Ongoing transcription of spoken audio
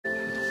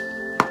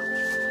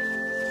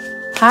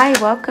Hi,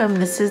 welcome.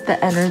 This is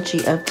the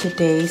energy of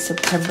today,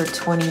 September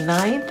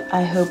 29th.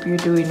 I hope you're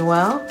doing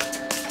well.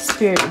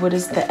 Spirit, what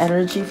is the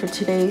energy for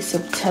today,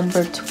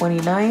 September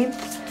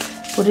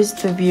 29th? What does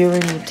the viewer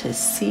need to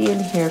see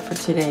and hear for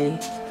today,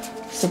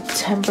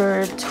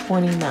 September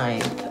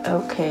 29th?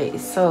 Okay,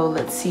 so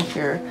let's see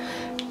here.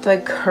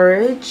 The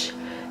courage.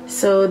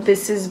 So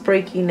this is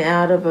breaking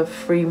out of a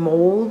free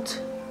mold,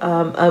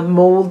 a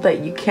mold that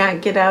you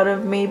can't get out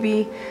of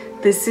maybe.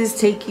 This is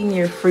taking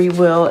your free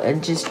will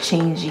and just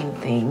changing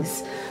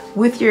things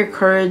with your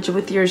courage,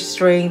 with your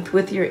strength,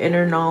 with your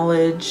inner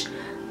knowledge,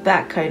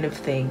 that kind of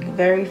thing.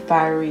 Very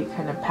fiery,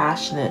 kind of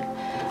passionate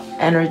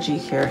energy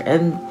here.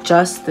 And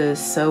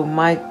justice. So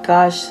my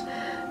gosh,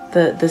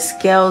 the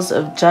scales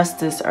of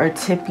justice are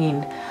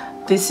tipping.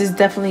 This has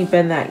definitely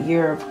been that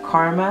year of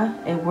karma,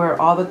 and where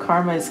all the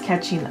karma is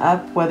catching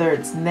up, whether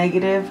it's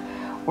negative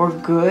or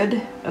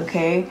good.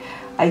 Okay,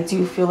 I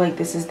do feel like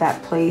this is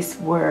that place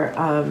where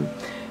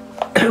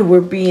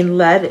we're being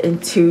led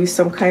into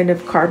some kind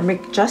of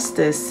karmic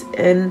justice,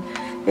 and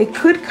it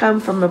could come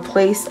from a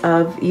place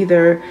of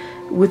either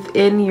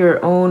within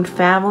your own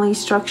family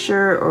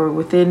structure or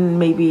within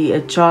maybe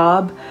a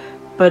job,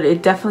 but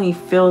it definitely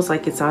feels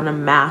like it's on a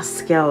mass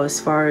scale as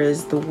far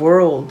as the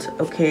world.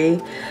 Okay,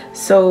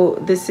 so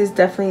this is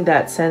definitely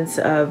that sense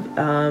of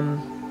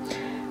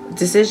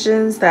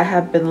decisions that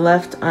have been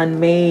left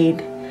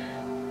unmade.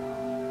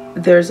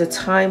 There's a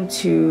time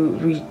to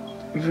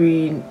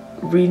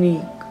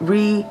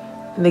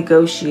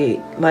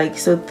renegotiate, like,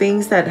 so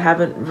things that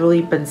haven't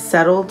really been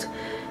settled,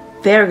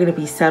 they're going to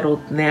be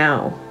settled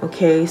now.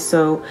 Okay,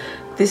 so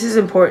this is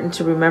important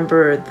to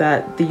remember,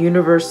 that the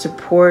universe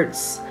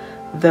supports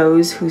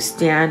those who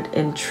stand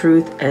in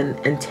truth and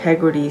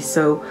integrity.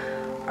 So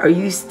are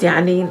you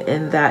standing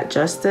in that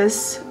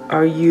justice?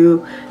 Are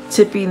you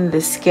tipping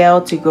the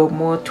scale to go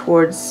more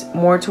towards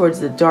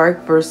the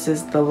dark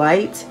versus the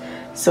light?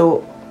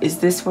 So is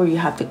this where you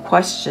have to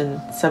question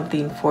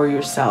something for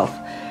yourself?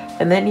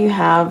 And then you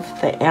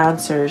have the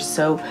answers.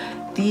 So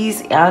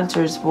these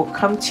answers will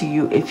come to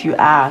you if you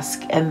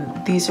ask.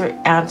 And these are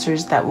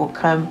answers that will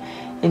come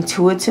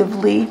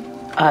intuitively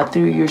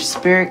through your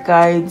spirit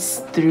guides,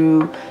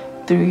 through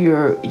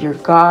your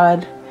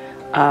God,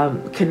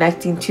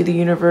 connecting to the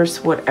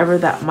universe, whatever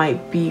that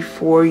might be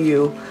for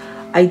you.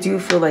 I do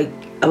feel like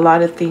a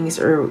lot of things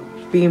are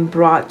being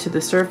brought to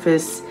the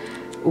surface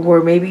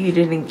where maybe you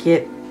didn't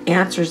get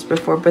answers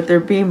before, but they're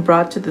being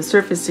brought to the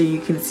surface so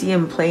you can see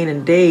them plain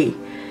and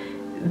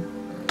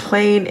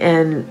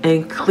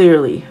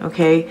clearly.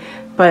 Okay,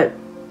 but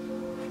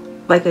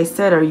like I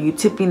said, are you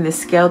tipping the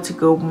scale to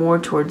go more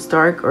towards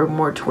dark or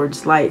more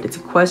towards light? It's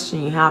a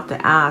question you have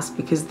to ask,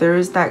 because there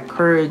is that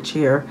courage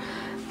here,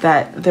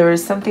 that there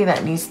is something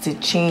that needs to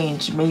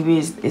change. Maybe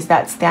is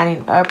that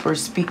standing up or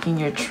speaking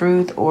your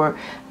truth, or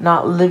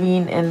not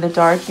living in the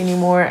dark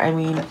anymore. I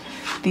mean,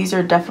 these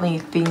are definitely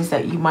things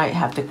that you might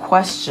have to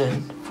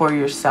question for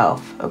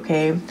yourself.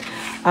 Okay,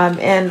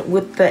 and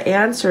with the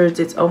answers,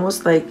 it's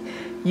almost like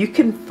you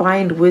can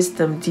find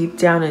wisdom deep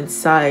down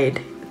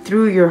inside,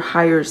 through your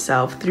higher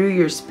self, through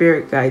your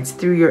spirit guides,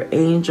 through your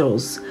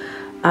angels.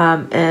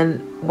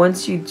 And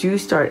once you do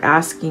start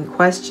asking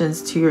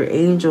questions to your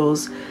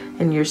angels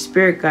and your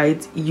spirit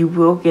guides, you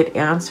will get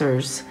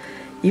answers.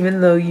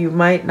 Even though you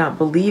might not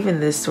believe in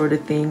this sort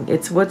of thing,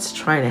 it's what's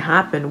trying to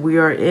happen. We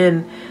are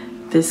in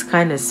this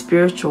kind of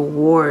spiritual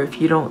war.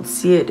 If you don't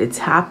see it, it's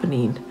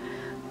happening,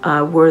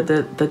 where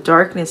the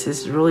darkness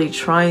is really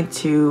trying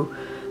to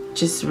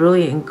just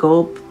really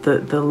engulf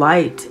the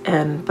light,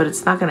 but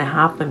it's not going to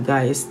happen,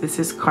 guys. This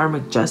is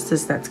karmic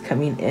justice that's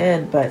coming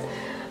in, but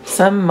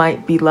some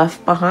might be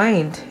left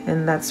behind,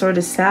 and that's sort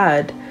of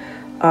sad.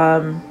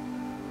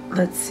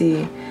 Let's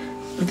see,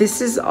 this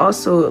is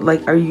also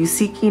like, are you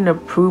seeking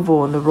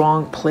approval in the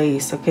wrong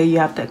place? Okay, you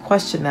have to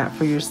question that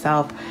for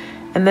yourself.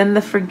 And then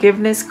the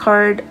forgiveness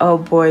card, oh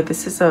boy,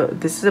 this is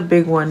a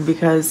big one,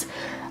 because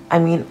I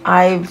mean,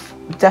 I've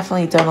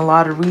definitely done a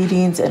lot of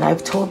readings, and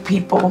I've told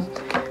people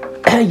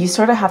you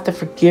sort of have to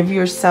forgive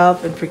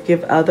yourself and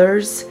forgive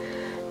others.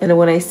 And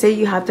when I say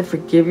you have to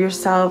forgive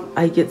yourself,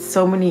 I get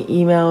so many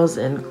emails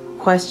and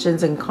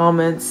questions and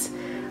comments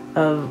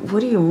of, what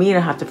do you mean I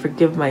have to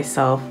forgive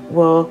myself?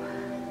 Well,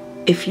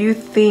 if you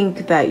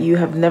think that you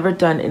have never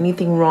done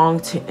anything wrong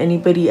to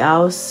anybody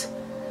else,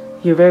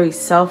 you're very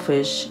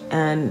selfish.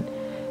 And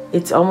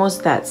it's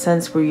almost that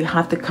sense where you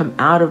have to come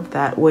out of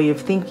that way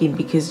of thinking,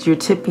 because you're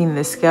tipping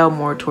the scale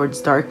more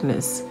towards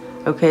darkness.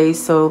 Okay,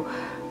 so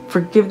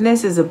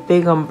forgiveness is a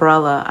big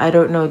umbrella. I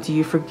don't know. Do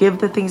you forgive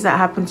the things that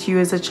happened to you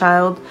as a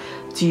child?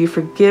 Do you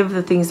forgive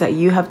the things that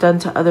you have done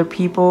to other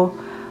people?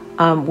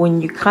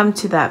 When you come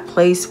to that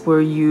place where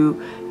you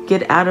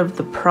get out of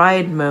the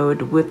pride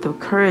mode with the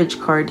courage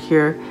card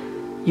here,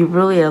 you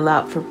really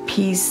allow for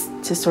peace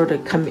to sort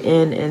of come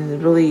in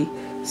and really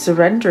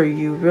surrender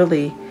you,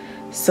 really.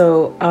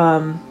 So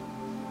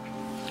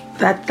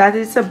that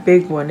is a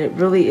big one. It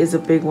really is a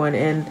big one.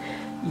 And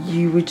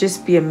you would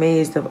just be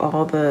amazed of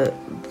all the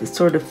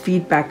sort of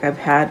feedback I've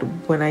had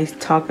when I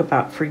talk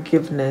about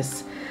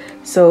forgiveness.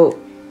 So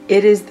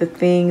it is the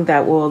thing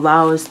that will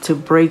allow us to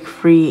break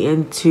free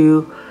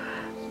into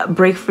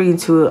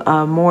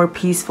a more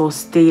peaceful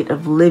state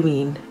of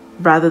living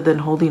rather than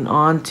holding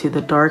on to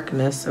the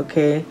darkness.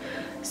 Okay,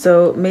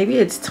 so maybe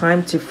it's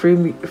time to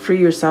free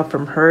yourself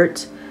from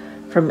hurt,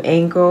 from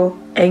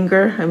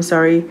anger, I'm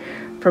sorry,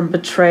 from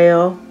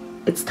betrayal.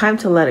 It's time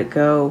to let it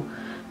go.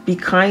 Be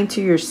kind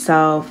to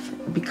yourself,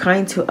 be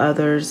kind to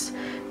others.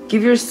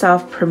 Give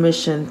yourself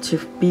permission to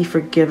be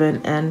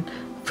forgiven and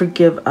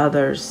forgive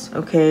others.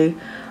 Okay,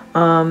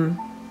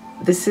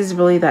 this is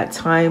really that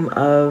time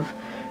of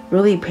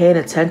really paying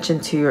attention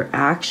to your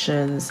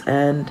actions,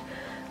 and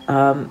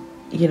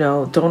you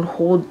know, don't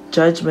hold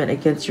judgment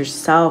against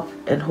yourself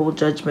and hold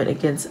judgment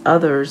against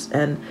others,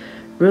 and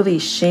really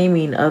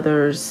shaming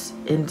others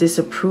in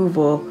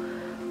disapproval,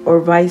 or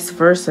vice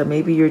versa.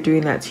 Maybe you're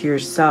doing that to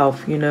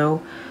yourself, you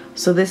know.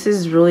 So this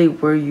is really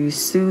where you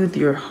soothe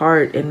your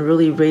heart and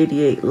really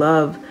radiate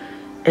love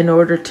in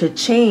order to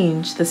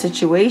change the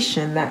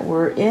situation that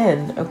we're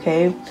in.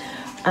 Okay,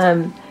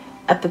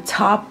 at the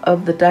top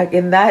of the deck,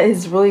 and that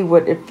is really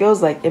what it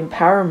feels like,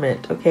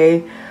 empowerment.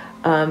 Okay,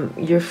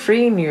 you're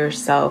freeing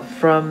yourself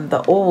from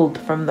the old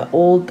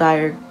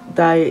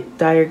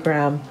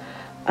diagram,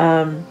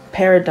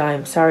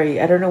 paradigm.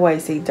 Sorry, I don't know why I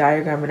say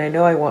diagram, and I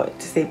know I want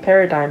to say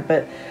paradigm,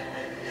 but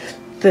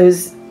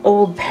those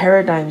old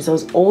paradigms,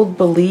 those old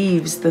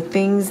beliefs, the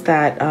things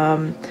that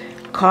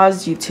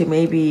caused you to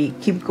maybe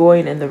keep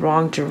going in the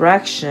wrong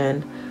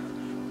direction,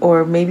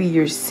 or maybe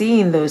you're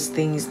seeing those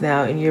things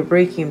now and you're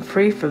breaking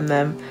free from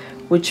them,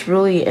 which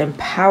really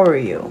empower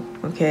you.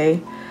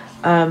 Okay,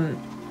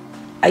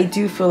 I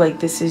do feel like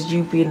this is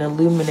you being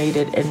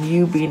illuminated and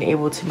you being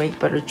able to make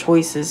better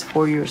choices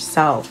for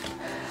yourself,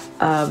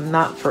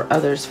 not for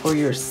others, for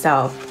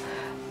yourself.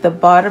 The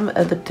bottom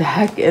of the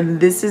deck, and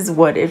this is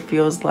what it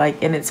feels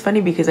like. And it's funny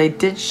because I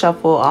did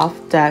shuffle off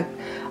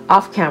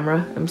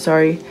camera, I'm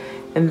sorry,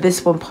 and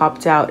this one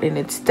popped out, and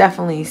it's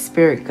definitely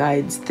spirit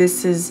guides.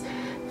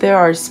 There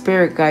are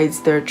spirit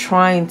guides. They're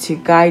trying to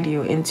guide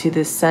you into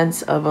this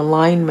sense of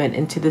alignment,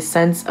 into the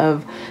sense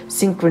of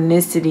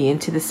synchronicity,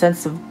 into the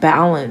sense of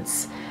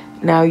balance.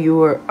 Now,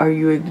 are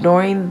you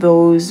ignoring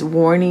those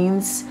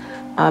warnings?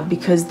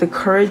 Because the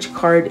Courage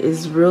card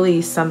is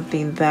really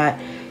something that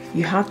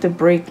you have to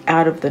break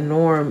out of the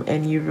norm,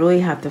 and you really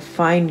have to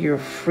find your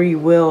free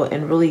will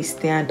and really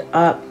stand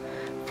up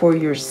for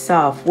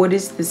yourself. What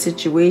is the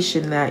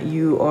situation that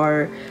you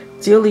are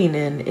dealing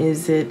in?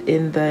 Is it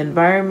in the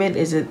environment?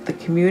 Is it the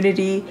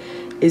community?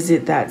 Is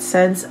it that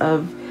sense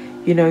of,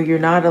 you know, you're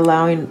not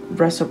allowing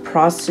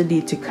reciprocity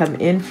to come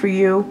in for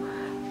you?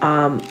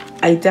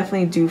 I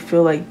definitely do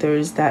feel like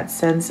there's that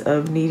sense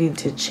of needing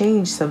to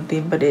change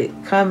something, but it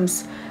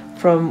comes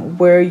from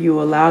where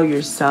you allow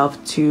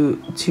yourself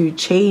to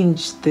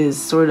change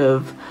this sort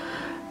of,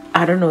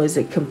 I don't know, is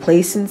it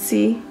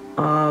complacency?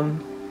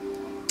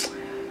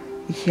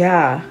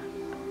 Yeah,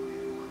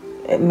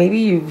 maybe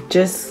you've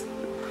just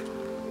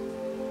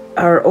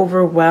are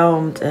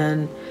overwhelmed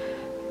and,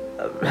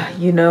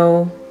 you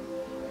know,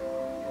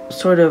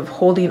 sort of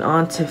holding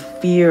on to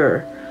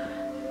fear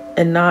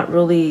and not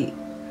really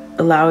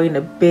allowing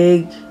a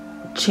big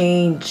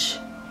change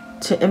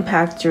to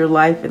impact your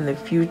life in the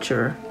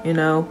future. You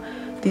know,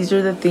 these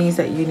are the things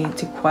that you need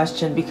to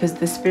question, because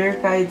the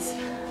spirit guides,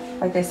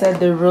 like I said,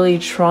 they're really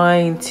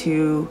trying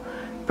to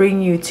bring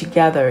you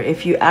together.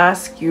 If you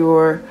ask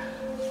your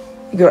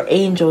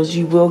angels,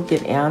 you will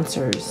get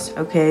answers.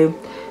 Okay,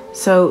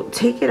 so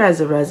take it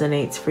as it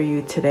resonates for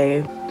you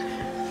today.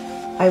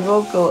 I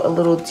will go a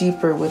little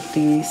deeper with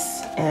these,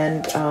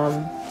 and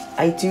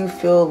I do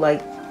feel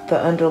like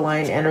the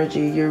underlying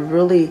energy, you're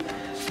really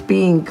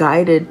being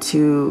guided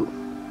to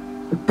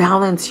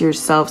balance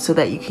yourself so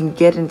that you can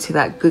get into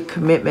that good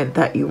commitment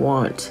that you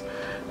want.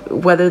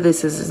 Whether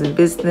this is in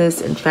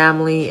business, in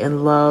family,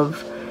 in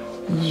love,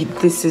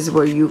 this is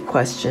where you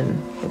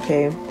question.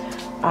 Okay,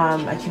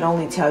 I can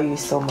only tell you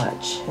so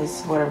much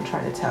is what I'm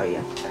trying to tell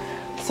you.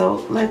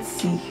 So let's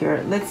see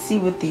here. Let's see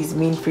what these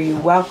mean for you.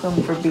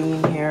 Welcome for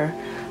being here.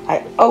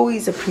 I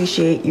always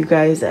appreciate you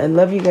guys. I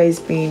love you guys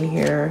being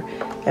here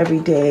every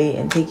day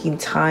and taking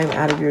time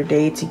out of your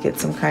day to get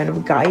some kind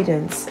of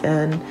guidance.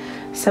 And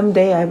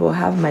someday I will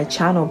have my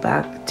channel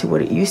back to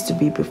what it used to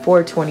be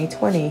before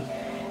 2020.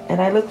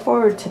 And I look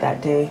forward to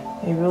that day.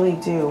 I really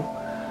do.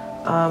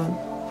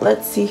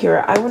 Let's see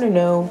here. I want to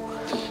know.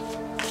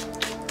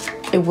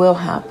 It will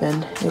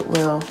happen. It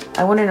will.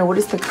 I want to know, what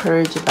is the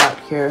courage about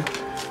here?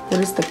 What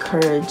is the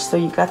courage? So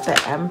you got the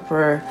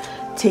Emperor,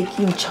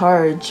 taking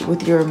charge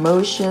with your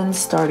emotions,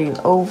 starting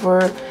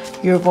over,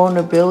 your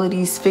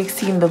vulnerabilities,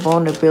 fixing the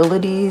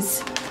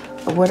vulnerabilities.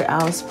 What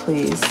else,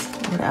 please?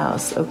 What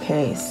else?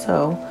 Okay,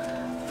 so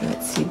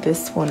let's see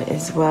this one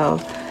as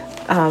well.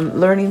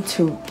 Learning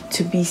to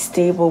be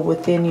stable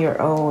within your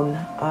own.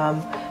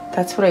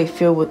 That's what I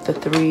feel with the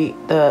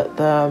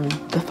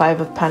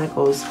Five of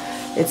Pentacles.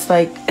 It's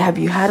like, have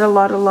you had a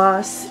lot of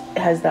loss?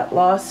 Has that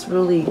loss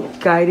really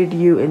guided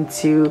you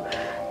into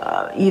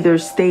either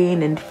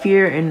staying in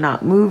fear and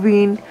not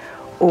moving,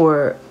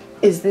 or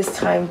is this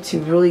time to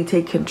really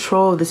take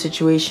control of the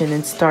situation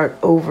and start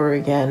over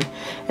again.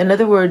 In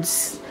other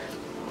words,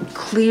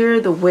 clear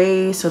the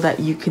way so that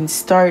you can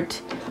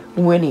start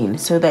winning,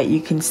 so that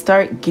you can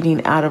start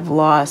getting out of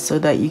loss, so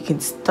that you can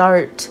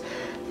start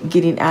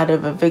getting out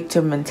of a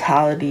victim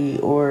mentality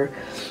or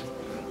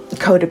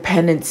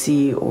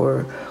codependency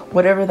or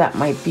whatever that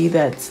might be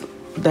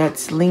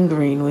that's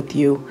lingering with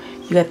you.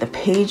 You got the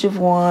Page of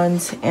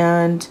Wands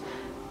and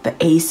the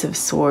Ace of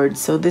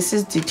Swords. So this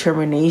is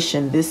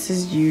determination. This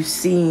is you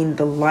seeing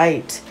the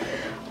light.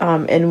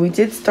 And we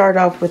did start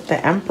off with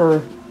the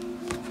Emperor.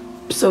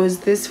 So is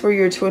this for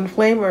your twin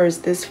flame, or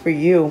is this for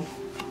you?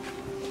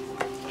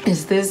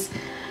 Is this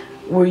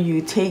where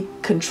you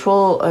take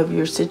control of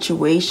your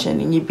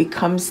situation and you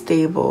become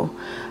stable?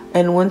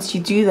 And once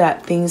you do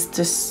that, things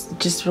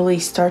just really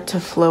start to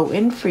flow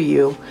in for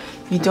you.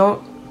 You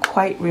don't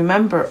quite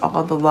remember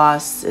all the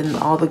loss and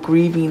all the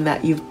grieving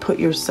that you've put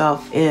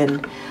yourself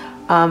in.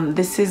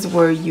 This is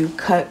where you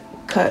cut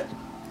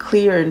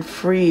clear and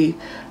free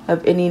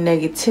of any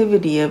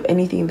negativity, of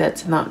anything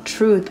that's not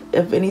truth,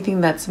 of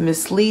anything that's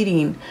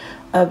misleading,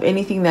 of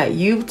anything that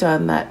you've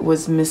done that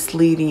was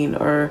misleading,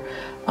 or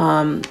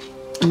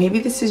maybe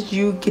this is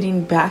you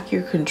getting back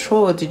your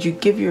control. Did you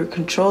give your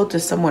control to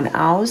someone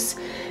else?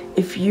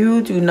 If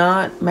you do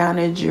not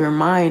manage your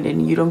mind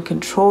and you don't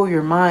control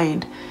your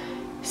mind,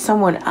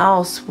 someone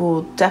else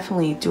will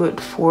definitely do it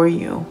for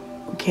you.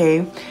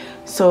 Okay,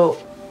 so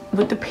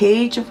with the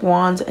Page of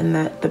Wands and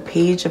the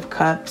Page of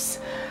Cups,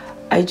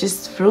 I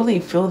just really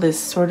feel this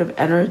sort of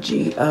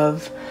energy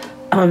of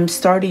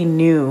starting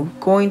new,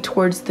 going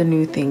towards the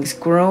new things,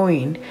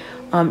 growing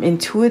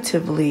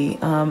intuitively,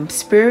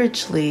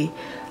 spiritually,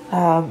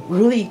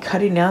 really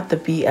cutting out the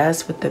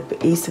BS with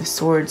the Ace of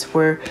Swords,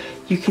 where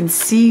you can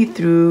see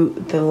through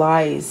the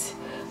lies.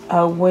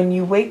 When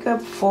you wake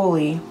up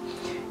fully,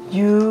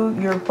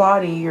 your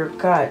body, your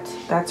gut,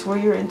 that's where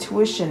your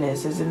intuition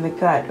is in the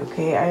gut.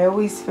 Okay, I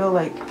always feel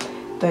like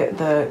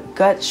the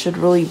gut should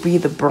really be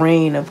the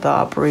brain of the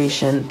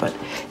operation, but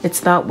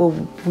it's not what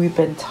we've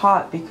been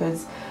taught,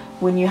 because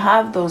when you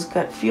have those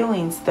gut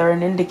feelings, they're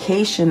an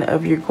indication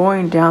of you're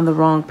going down the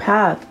wrong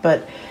path.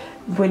 But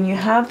when you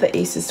have the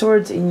Ace of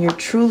Swords and you're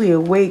truly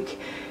awake,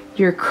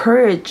 your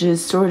courage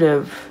is sort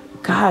of,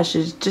 gosh,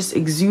 it just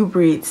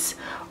exuberates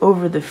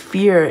over the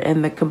fear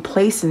and the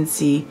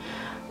complacency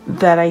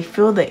that I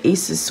feel the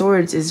Ace of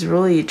Swords is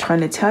really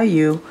trying to tell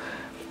you,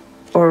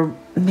 or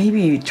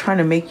maybe trying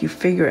to make you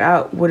figure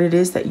out what it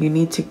is that you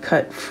need to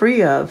cut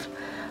free of,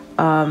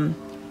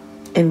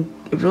 and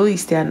really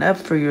stand up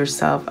for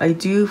yourself. I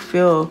do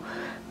feel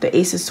the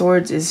Ace of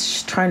Swords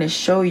is trying to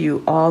show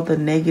you all the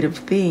negative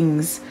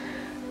things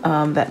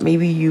that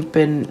maybe you've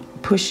been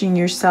pushing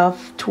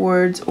yourself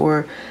towards,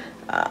 or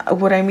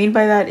what I mean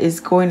by that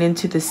is going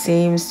into the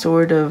same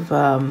sort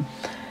of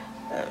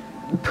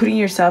putting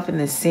yourself in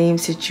the same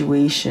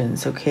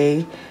situations.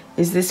 Okay,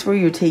 is this where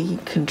you're taking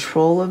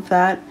control of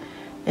that,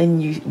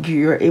 and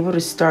you're able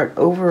to start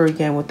over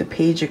again with the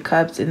Page of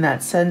Cups, in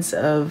that sense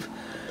of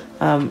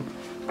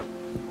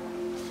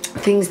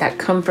things that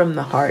come from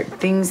the heart,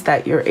 things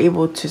that you're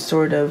able to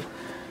sort of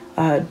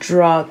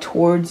draw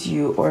towards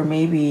you, or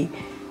maybe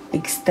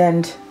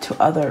extend to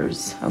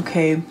others.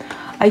 Okay,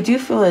 I do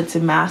feel it's a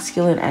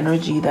masculine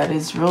energy that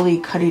is really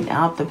cutting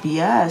out the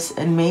BS,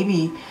 and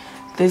maybe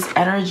this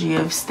energy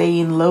of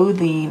staying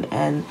loathing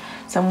and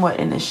somewhat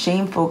in a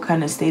shameful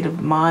kind of state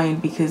of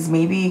mind, because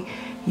maybe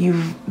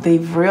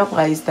they've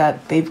realized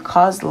that they've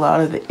caused a lot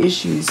of the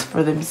issues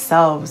for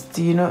themselves.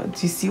 Do you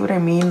see what I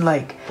mean?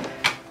 Like,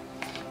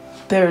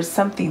 there's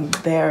something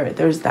there.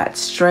 There's that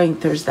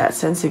strength. There's that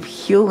sense of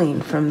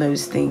healing from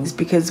those things,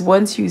 because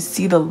once you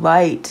see the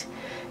light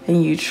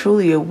and you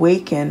truly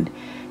awaken,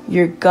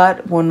 your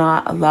gut will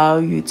not allow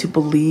you to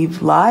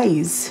believe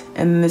lies.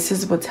 And this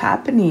is what's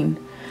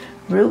happening,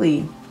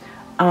 really.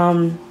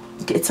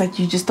 It's like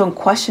you just don't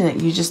question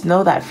it. You just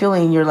know that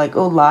feeling. You're like,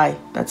 oh, lie.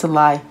 That's a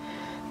lie.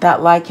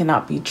 That lie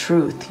cannot be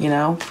truth, you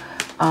know?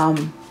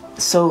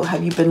 So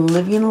have you been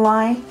living a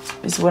lie,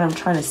 is what I'm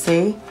trying to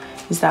say.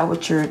 Is that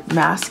what your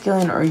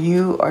masculine or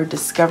you are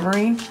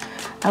discovering?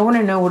 I want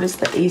to know, what is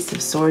the Ace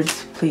of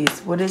Swords,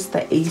 please? What is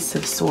the Ace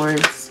of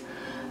Swords?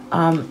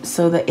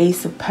 So the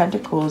Ace of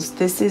Pentacles,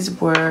 this is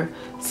where,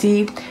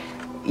 see,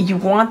 you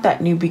want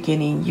that new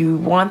beginning. You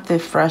want the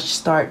fresh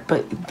start,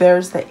 but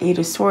there's the Eight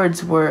of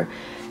Swords where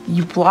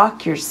you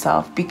block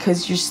yourself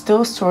because you're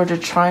still sort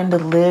of trying to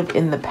live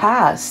in the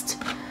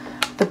past.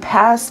 The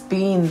past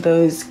being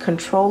those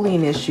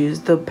controlling issues,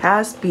 the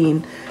past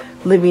being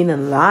living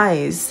in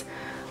lies.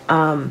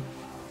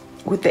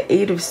 With the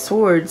Eight of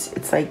Swords,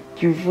 it's like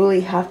you really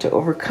have to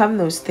overcome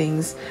those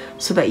things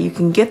so that you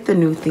can get the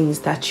new things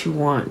that you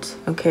want.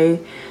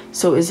 Okay,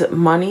 so is it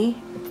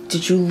money?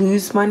 Did you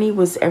lose money?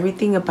 Was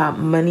everything about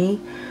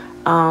money?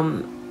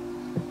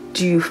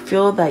 Do you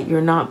feel that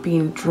you're not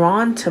being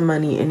drawn to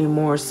money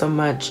anymore so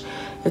much?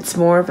 It's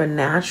more of a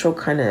natural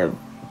kind of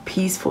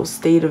peaceful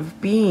state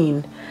of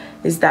being.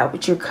 Is that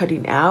what you're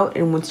cutting out?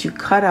 And once you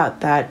cut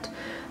out that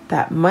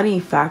that money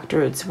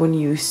factor. It's when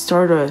you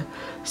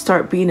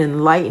start being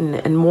enlightened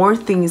and more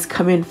things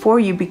come in for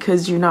you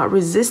because you're not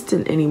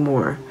resistant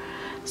anymore.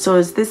 So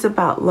is this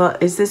about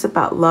love? Is this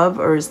about love,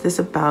 or is this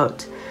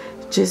about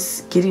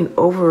just getting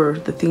over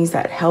the things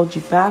that held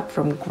you back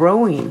from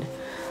growing?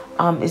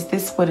 Is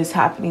this what is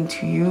happening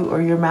to you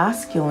or your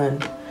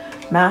masculine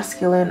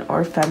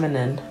or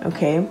feminine?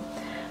 Okay.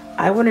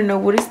 I want to know,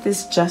 what is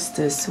this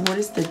justice? What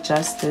is the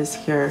justice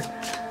here?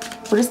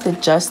 What is the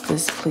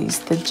justice, please?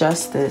 The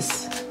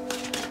justice.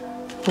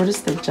 What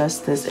is the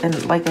justice?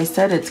 And like I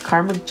said, it's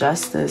karmic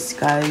justice,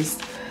 guys.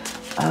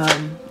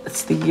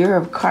 It's the year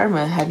of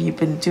karma. Have you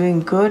been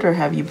doing good or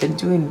have you been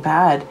doing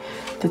bad?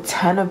 The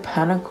Ten of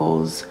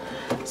Pentacles.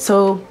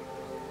 So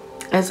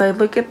as I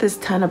look at this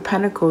Ten of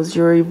Pentacles,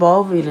 you're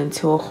evolving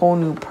into a whole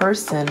new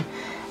person.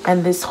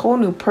 And this whole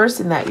new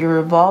person that you're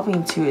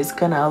evolving to is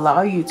going to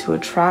allow you to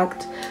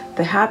attract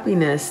the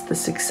happiness, the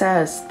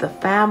success, the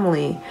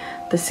family,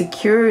 the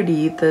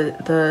security,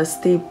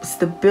 the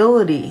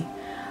stability.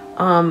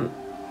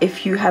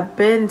 If you have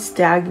been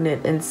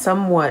stagnant and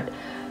somewhat,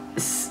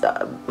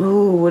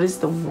 what is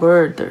the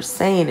word they're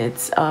saying?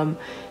 It's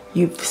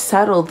you've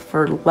settled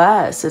for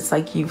less. It's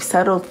like you've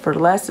settled for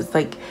less. It's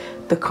like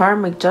the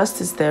karmic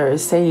justice there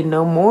is saying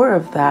no more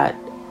of that.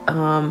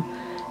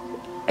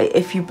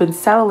 If you've been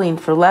settling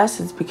for less,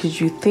 it's because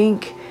you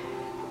think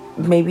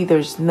maybe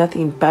there's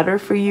nothing better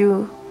for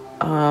you.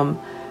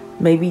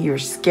 Maybe you're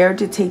scared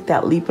to take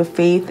that leap of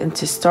faith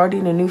into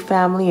starting a new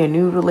family, a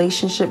new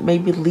relationship,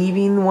 maybe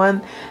leaving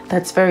one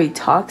that's very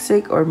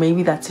toxic, or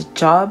maybe that's a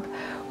job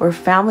or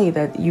family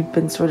that you've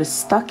been sort of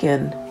stuck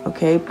in,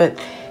 okay? But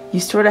you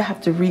sort of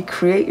have to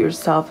recreate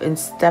yourself and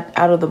step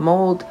out of the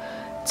mold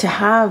to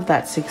have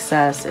that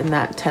success in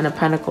that Ten of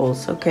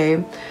Pentacles, okay?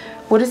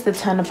 What is the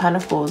Ten of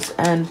Pentacles?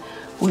 And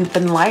we've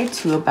been lied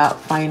to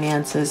about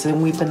finances,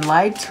 and we've been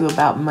lied to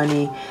about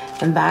money,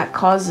 and that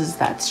causes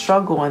that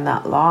struggle and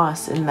that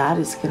loss, and that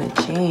is going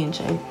to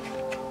change. I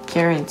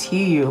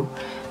guarantee you.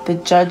 The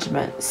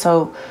Judgment.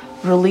 So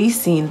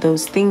releasing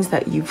those things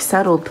that you've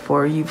settled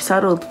for. You've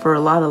settled for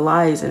a lot of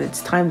lies, and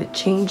it's time to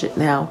change it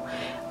now.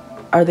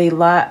 Are they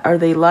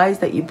lies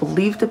that you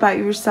believed about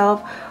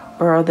yourself,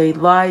 or are they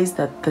lies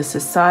that the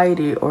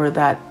society or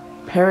that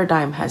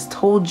paradigm has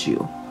told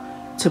you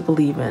to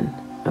believe in?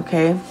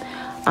 Okay.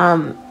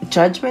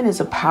 Judgment is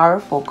a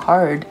powerful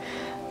card,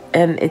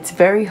 and it's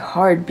very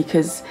hard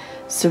because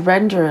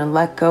surrender and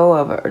let go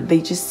of it, they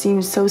just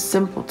seem so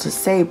simple to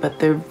say, but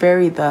they're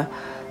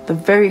the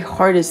very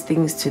hardest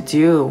things to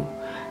do.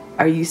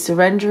 Are you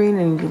surrendering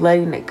and you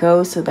letting it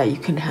go so that you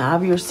can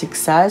have your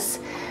success?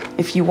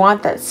 If you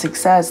want that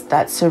success,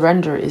 that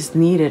surrender is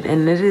needed,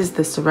 and it is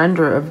the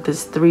surrender of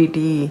this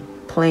 3D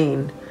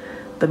plane,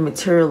 the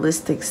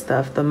materialistic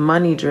stuff, the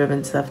money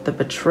driven stuff, the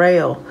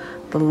betrayal,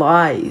 the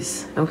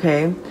lies.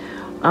 Okay.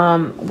 I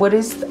want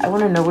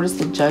to know, what is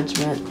the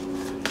Judgment?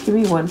 Give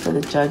me one for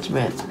the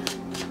Judgment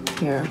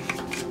here.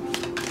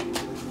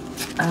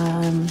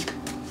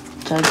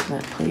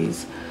 Judgment,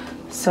 please.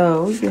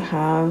 So you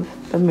have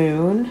the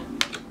Moon,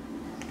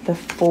 the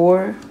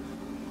Four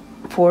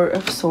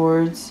of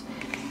Swords,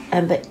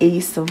 and the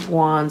Ace of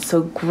Wands.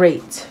 So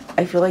great.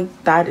 I feel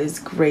like that is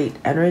great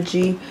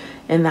energy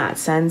in that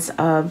sense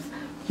of,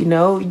 you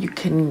know, you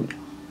can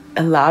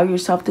allow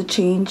yourself to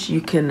change. You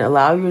can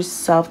allow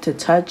yourself to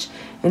touch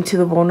into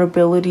the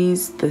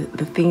vulnerabilities,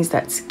 the things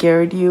that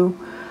scared you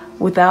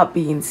without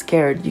being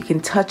scared. You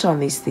can touch on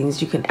these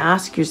things. You can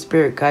ask your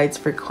spirit guides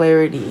for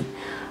clarity.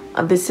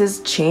 This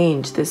is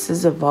change. This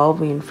is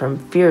evolving from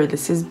fear.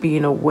 This is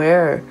being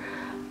aware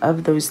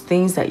of those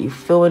things that you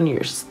feel in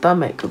your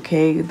stomach,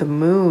 okay? The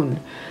Moon,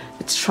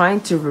 it's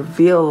trying to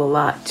reveal a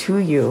lot to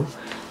you,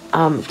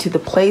 to the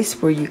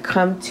place where you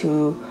come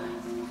to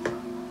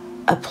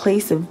a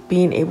place of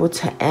being able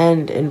to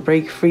end and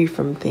break free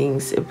from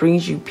things. It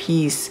brings you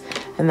peace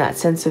and that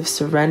sense of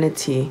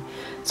serenity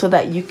so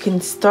that you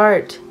can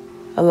start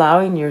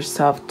allowing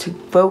yourself to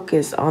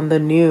focus on the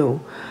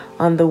new,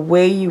 on the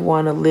way you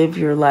want to live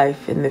your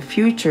life in the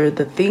future,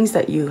 the things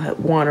that you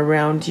want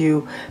around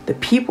you, the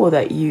people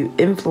that you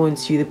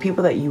influence you, the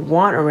people that you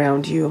want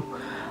around you,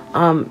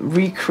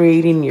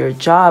 recreating your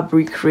job,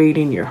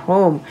 recreating your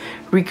home,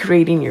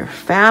 recreating your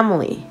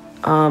family.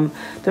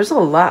 There's a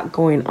lot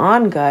going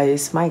on,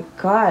 guys. My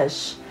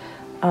gosh.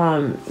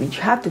 You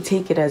have to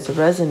take it as it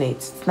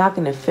resonates. It's not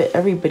going to fit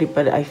everybody,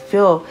 but I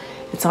feel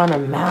it's on a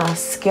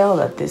mass scale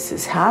that this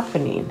is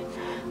happening,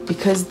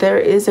 because there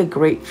is a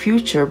great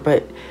future,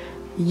 but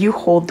you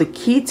hold the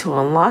key to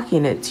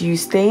unlocking it. Do you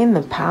stay in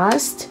the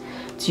past?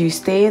 Do you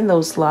stay in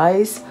those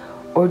lies?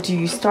 Or do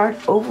you start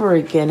over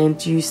again, and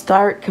do you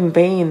start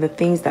conveying the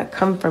things that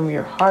come from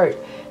your heart,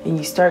 and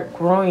you start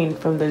growing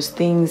from those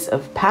things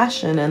of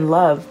passion and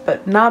love,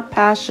 but not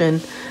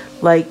passion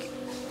like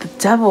the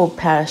devil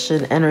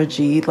passion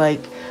energy,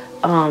 like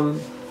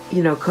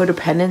you know,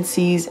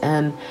 codependencies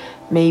and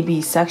maybe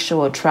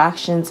sexual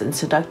attractions and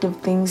seductive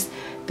things.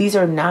 These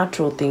are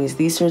natural things.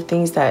 These are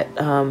things that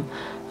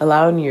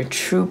allowing your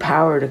true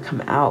power to come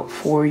out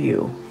for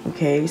you.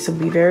 Okay, so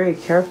be very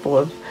careful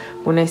of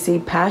when I say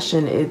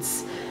passion.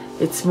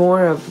 It's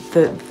more of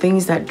the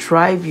things that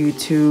drive you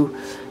to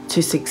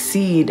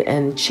succeed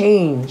and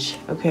change,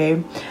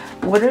 okay?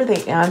 What are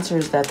the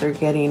answers that they're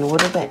getting?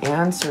 What are the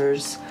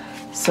answers?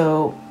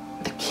 So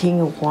the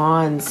King of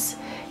Wands,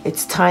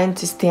 it's time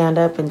to stand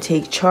up and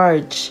take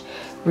charge.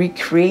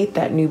 Recreate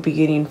that new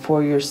beginning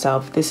for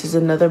yourself. This is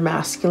another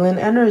masculine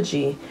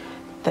energy,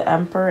 the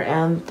Emperor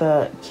and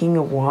the King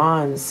of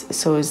Wands.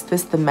 So is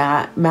this the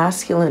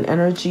masculine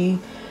energy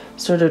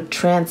sort of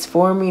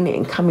transforming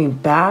and coming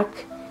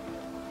back?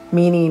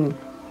 Meaning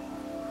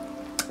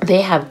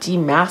they have they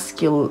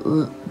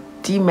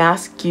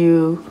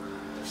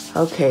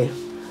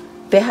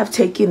have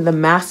taken the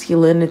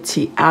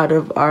masculinity out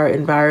of our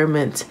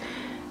environment,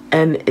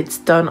 and it's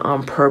done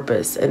on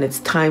purpose, and it's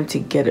time to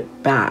get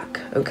it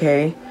back,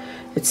 okay?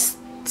 It's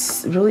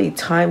really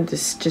time to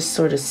just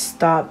sort of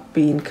stop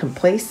being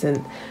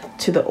complacent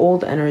to the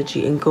old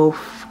energy and go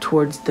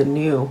towards the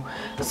new.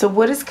 So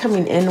what is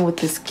coming in with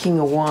this King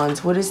of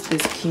Wands? What is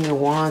this King of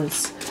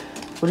Wands?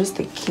 What does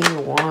the King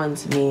of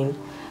Wands mean?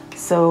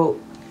 So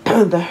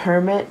the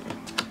Hermit,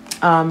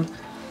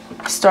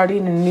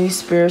 starting a new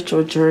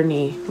spiritual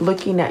journey,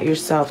 looking at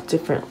yourself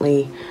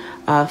differently,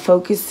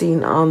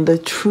 focusing on the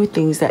true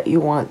things that you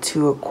want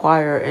to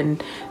acquire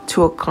and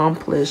to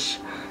accomplish,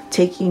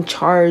 taking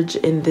charge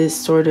in this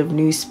sort of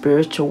new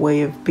spiritual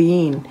way of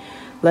being,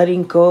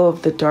 letting go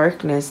of the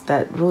darkness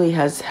that really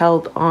has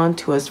held on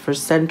to us for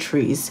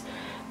centuries.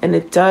 And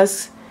it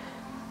does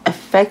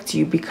affect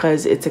you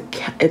because it's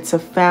a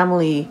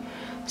family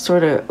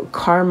sort of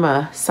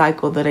karma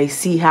cycle that I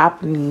see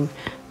happening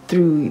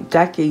through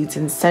decades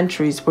and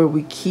centuries, where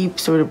we keep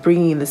sort of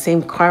bringing the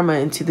same karma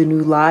into the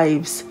new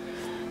lives.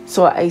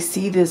 So I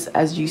see this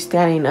as you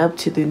standing up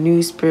to the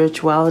new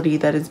spirituality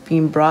that is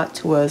being brought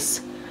to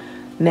us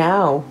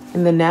now,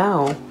 in the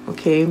now,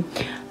 okay?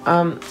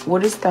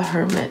 What is the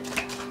Hermit?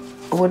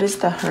 What is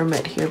the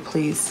Hermit here,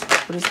 please?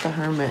 What is the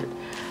Hermit?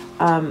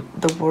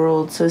 The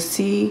world. So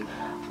see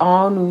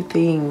all new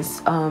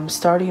things,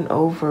 starting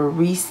over,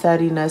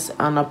 resetting us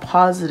on a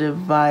positive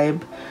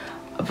vibe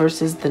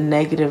versus the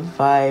negative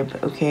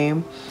vibe, okay?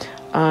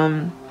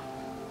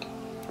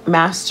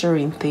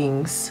 Mastering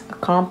things,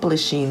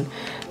 accomplishing.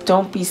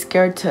 Don't be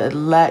scared to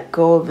let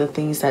go of the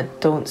things that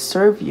don't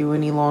serve you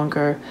any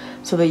longer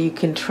so that you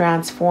can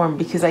transform.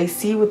 Because I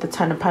see with the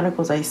Ten of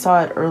Pentacles, I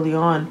saw it early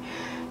on,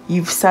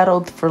 you've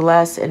settled for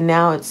less and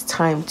now it's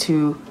time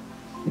to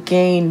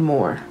gain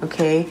more,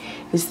 okay?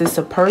 Is this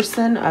a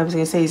person? I was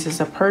going to say, is this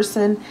a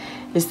person?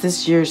 Is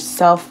this your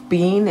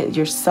self-being,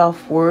 your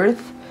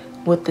self-worth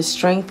with the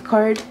Strength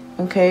card,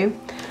 okay?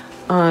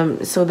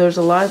 So there's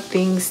a lot of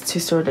things to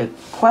sort of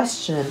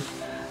question,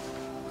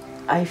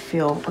 I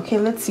feel. Okay,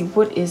 let's see.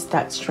 What is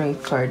that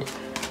Strength card?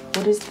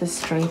 What is the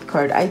Strength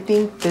card? I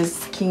think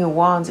this King of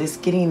Wands is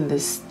getting the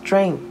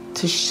strength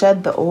to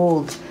shed the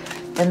old,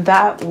 and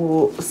that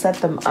will set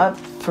them up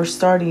for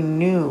starting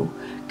new,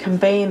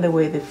 conveying the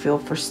way they feel,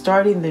 for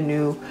starting the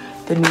new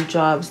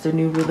jobs, the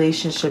new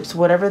relationships,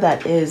 whatever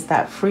that is,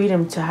 that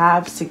freedom to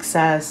have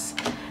success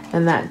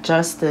and that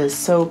justice.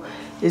 So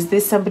is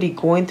this somebody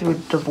going through a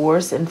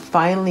divorce and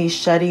finally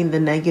shedding the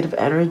negative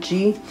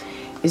energy?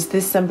 Is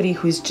this somebody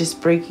who's just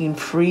breaking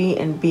free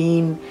and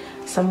being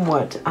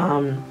somewhat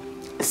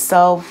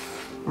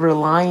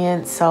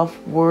self-reliant,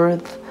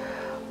 self-worth,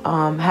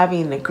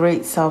 having a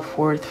great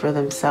self-worth for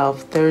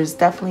themselves? There's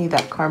definitely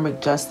that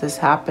karmic justice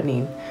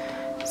happening.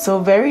 So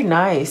very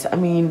nice. I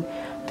mean,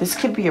 this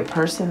could be a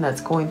person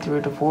that's going through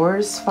a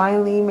divorce,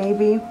 finally,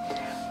 maybe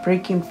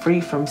breaking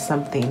free from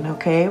something,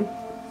 okay?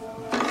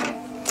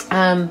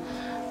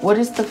 What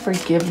is the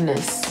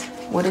forgiveness?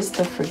 What is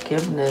the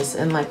forgiveness?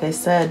 And like I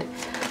said,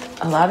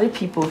 a lot of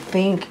people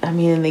think, I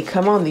mean, they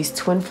come on these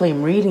twin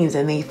flame readings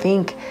and they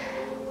think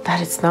that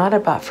it's not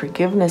about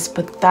forgiveness,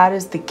 but that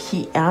is the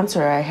key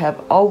answer. I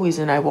have always,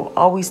 and I will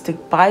always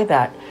stick by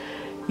that.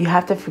 You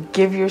have to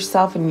forgive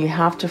yourself and you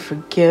have to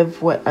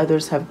forgive what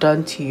others have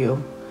done to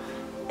you.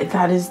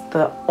 That is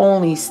the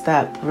only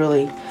step,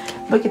 really.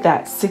 Look at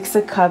that, 6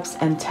 of Cups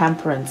and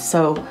Temperance.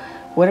 So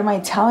what am I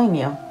telling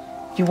you?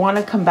 You want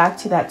to come back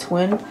to that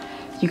twin,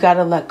 you got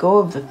to let go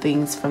of the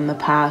things from the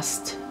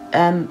past,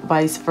 and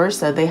vice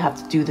versa. They have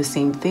to do the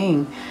same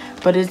thing.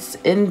 But it's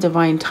in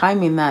divine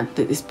timing that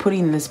is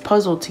putting this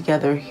puzzle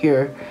together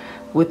here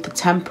with the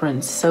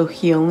Temperance. So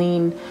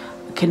healing,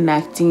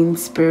 connecting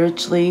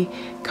spiritually,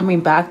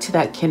 coming back to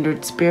that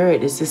kindred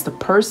spirit. Is this the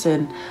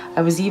person?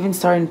 I was even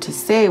starting to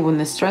say when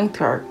the Strength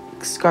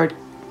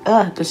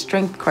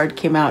card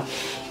came out,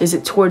 is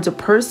it towards a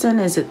person?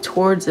 Is it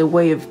towards a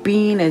way of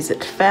being? Is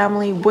it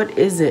family? What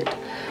is it?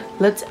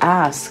 Let's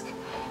ask.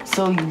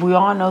 So we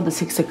all know the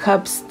 6 of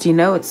Cups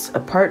denotes a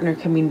partner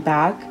coming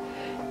back.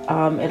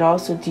 It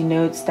also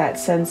denotes that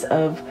sense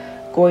of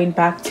going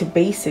back to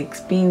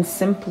basics, being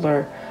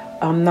simpler,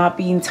 not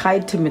being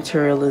tied to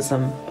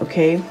materialism,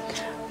 okay?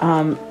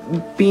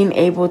 Being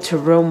able to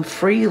roam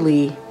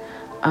freely,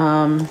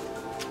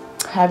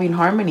 having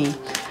harmony.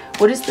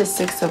 What is the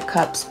 6 of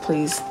Cups,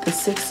 please? The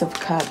 6 of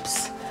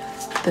Cups.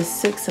 The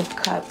 6 of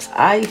Cups.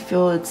 I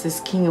feel it's this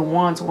King of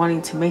Wands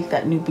wanting to make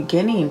that new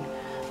beginning.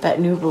 that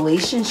new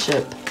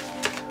relationship,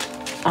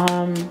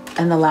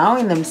 and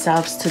allowing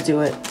themselves to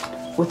do it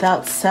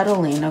without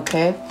settling,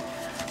 okay?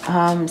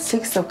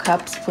 6 of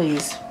Cups,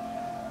 please.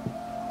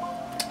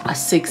 A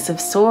 6 of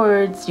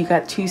Swords. You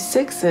got 2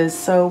 6s.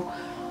 So,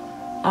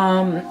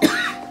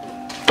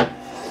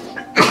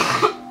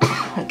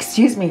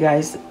 excuse me,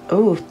 guys.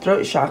 Oh,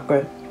 throat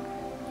chakra.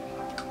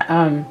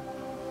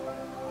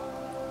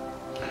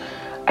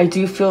 I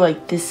do feel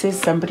like this is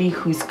somebody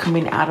who's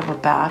coming out of a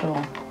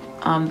battle.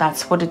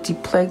 That's what it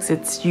depicts.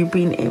 It's you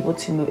being able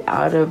to move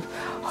out of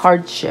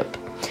hardship.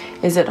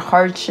 Is it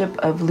hardship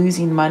of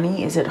losing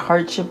money? Is it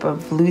hardship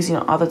of losing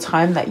all the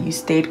time that you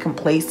stayed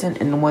complacent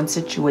in one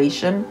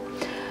situation?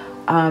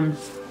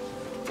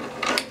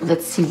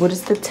 Let's see. What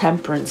is the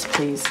Temperance,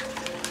 please?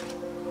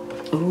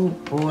 Oh,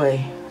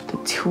 boy. The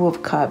 2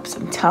 of Cups.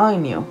 I'm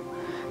telling you.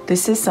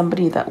 This is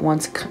somebody that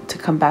wants to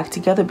come back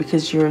together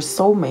because you're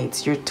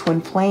soulmates. You're twin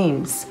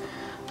flames.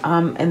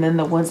 And then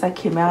the ones that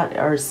came out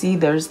are, see,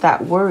 there's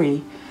that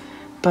worry.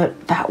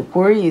 But that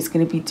worry is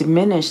going to be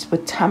diminished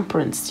with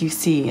Temperance, you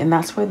see. And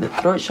that's why the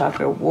throat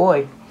chakra,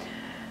 boy.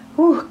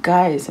 Ooh,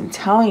 guys, I'm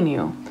telling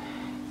you.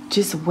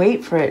 Just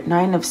wait for it.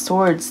 9 of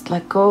Swords.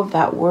 Let go of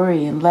that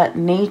worry and let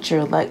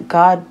nature, let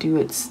God do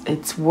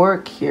its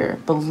work here.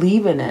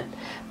 Believe in it.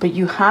 But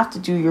you have to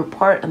do your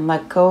part and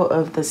let go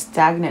of the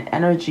stagnant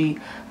energy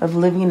of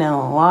living in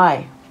a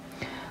lie.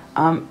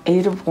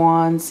 8 of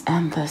Wands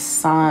and the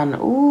Sun.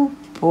 Ooh,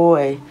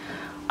 boy.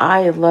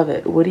 I love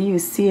it. What do you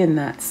see in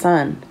that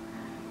Sun?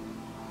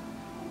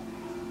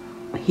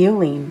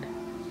 Healing.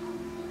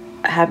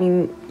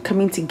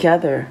 Coming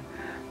together.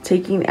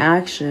 Taking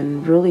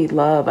action. Really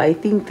love. I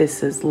think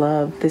this is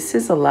love. This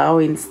is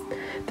allowing.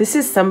 This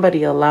is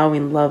somebody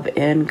allowing love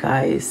in,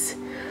 guys.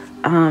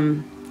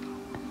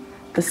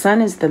 The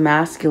Sun is the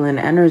masculine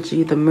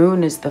energy. The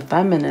Moon is the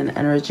feminine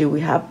energy.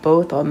 We have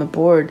both on the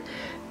board.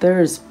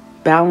 There is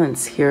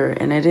balance here.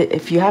 And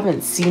if you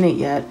haven't seen it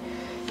yet,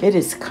 it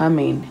is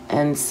coming.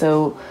 And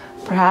so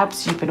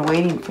perhaps you've been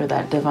waiting for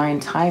that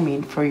divine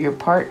timing for your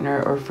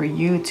partner or for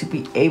you to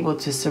be able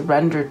to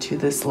surrender to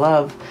this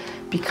love,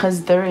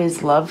 because there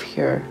is love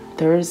here.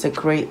 There is a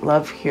great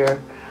love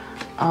here.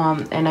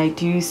 And I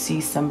do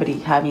see somebody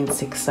having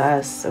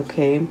success,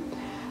 okay?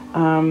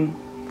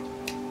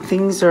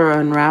 Things are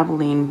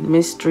unraveling.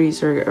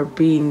 Mysteries are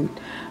being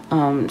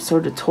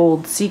sort of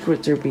told.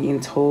 Secrets are being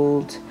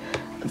told.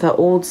 The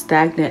old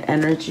stagnant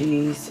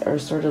energies are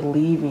sort of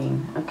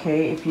leaving.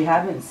 Okay, if you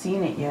haven't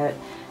seen it yet,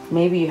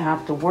 maybe you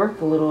have to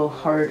work a little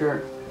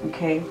harder,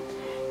 okay,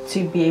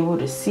 to be able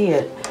to see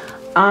it.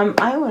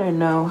 I want to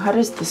know, how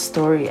does the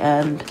story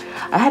end?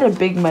 I had a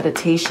big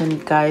meditation,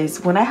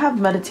 guys. When I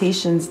have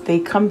meditations, they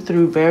come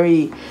through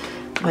very,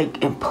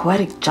 like, in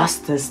poetic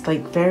justice,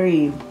 like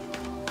very...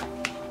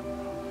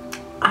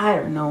 I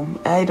don't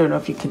know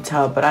if you can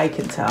tell, but I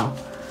can tell.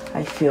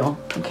 I feel,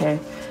 okay?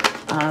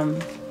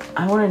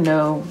 I want to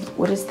know,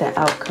 what is the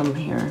outcome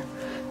here?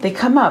 They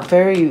come out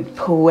very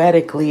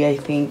poetically, I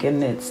think,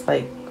 and it's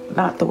like,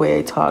 not the way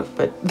I talk,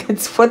 but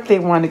it's what they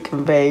want to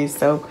convey.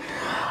 So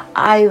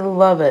I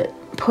love it.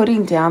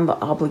 Putting down the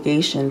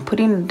obligation,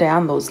 putting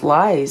down those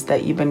lies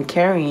that you've been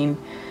carrying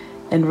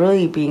and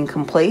really being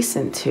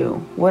complacent to.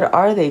 What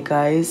are they,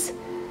 guys?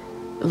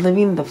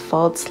 Living the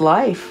false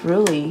life,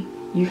 really.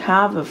 You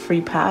have a free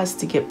pass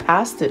to get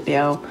past it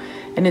now.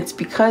 And it's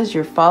because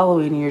you're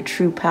following your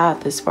true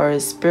path as far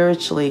as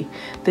spiritually.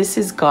 This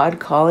is God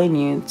calling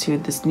you to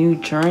this new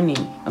journey,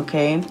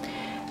 okay?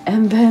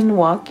 And then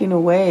walking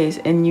away.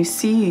 And you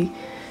see,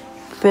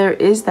 there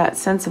is that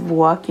sense of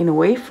walking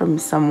away from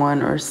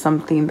someone or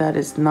something that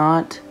is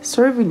not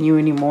serving you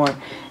anymore.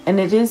 And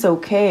it is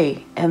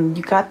okay. And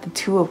you got the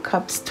 2 of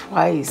Cups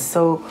twice.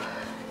 So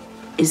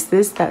is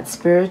this that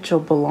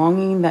spiritual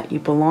belonging that you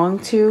belong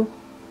to?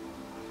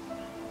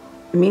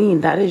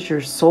 Meaning that is your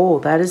soul.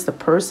 That is the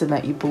person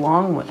that you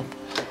belong with.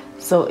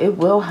 So it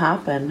will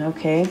happen,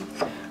 okay?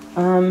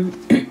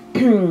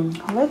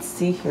 Let's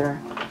see here.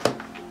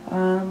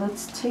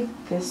 Let's take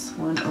this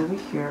one over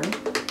here.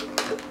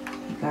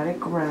 You gotta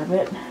grab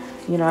it.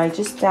 You know, I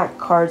just stacked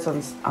cards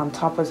on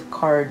top of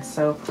cards,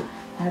 so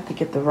I have to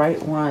get the right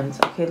ones.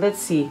 Okay, let's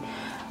see.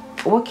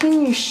 What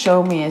can you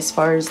show me as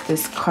far as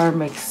this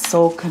karmic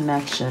soul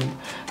connection?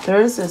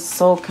 There is a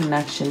soul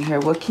connection here.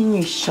 What can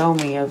you show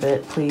me of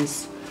it,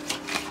 please?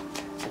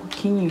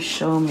 Can you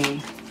show me?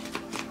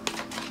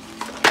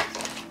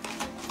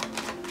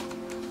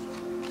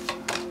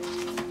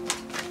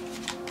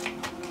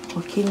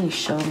 What can you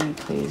show me,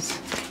 please?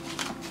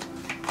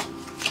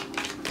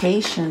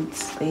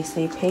 Patience. They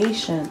say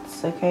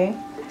patience, okay?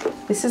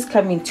 This is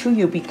coming to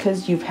you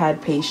because you've had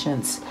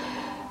patience.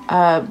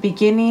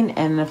 Beginning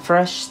and a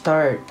fresh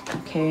start,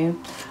 okay?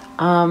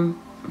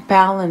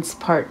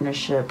 Balanced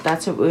partnership.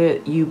 That's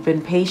what you've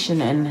been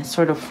patient and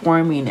sort of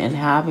forming and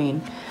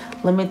having.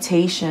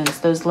 Limitations.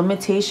 Those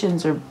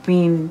limitations are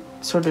being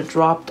sort of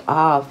dropped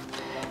off.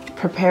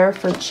 Prepare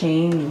for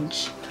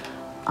change.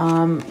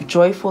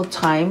 Joyful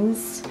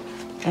times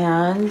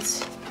and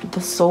the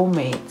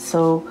soulmate.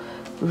 So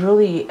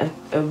really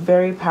a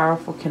very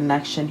powerful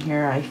connection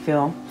here, I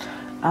feel.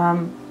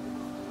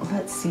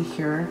 Let's see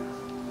here.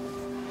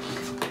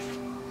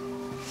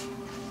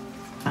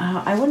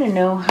 I want to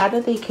know, how do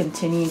they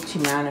continue to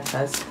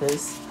manifest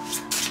this?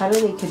 How do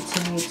they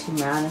continue to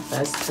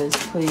manifest this,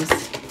 please?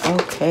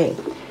 Okay.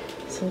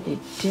 So they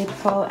did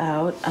fall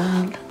out.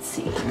 Let's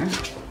see here.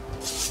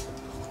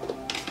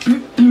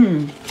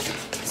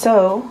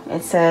 So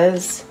it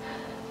says,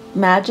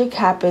 magic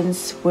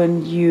happens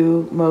when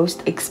you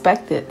most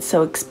expect it.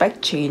 So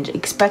expect change.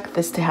 Expect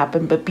this to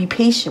happen, but be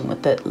patient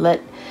with it.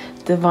 Let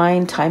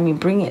divine timing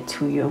bring it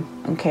to you.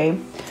 Okay.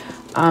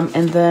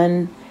 And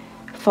then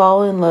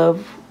fall in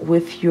love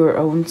with your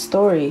own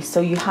story. So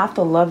you have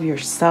to love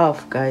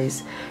yourself,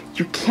 guys.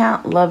 You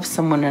can't love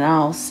someone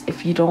else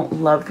if you don't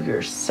love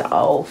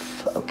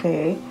yourself.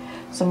 Okay.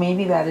 So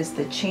maybe that is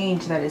the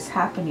change that is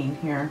happening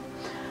here.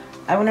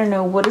 I want to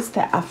know, what is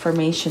the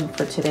affirmation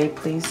for today,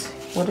 please?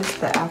 What is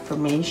the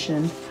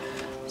affirmation?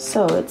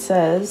 So it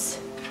says,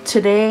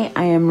 today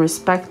I am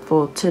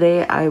respectful.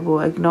 Today I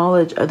will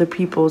acknowledge other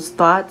people's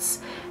thoughts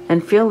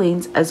and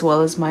feelings as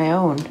well as my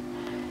own.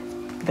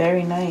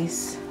 Very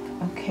nice.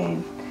 Okay.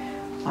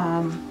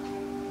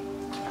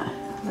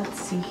 Let's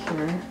see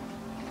here.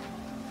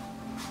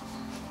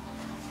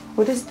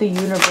 What is the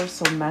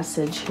universal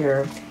message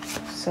here?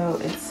 So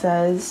it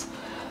says,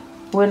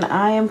 when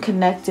I am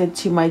connected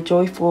to my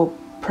joyful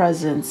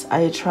presence,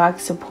 I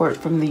attract support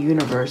from the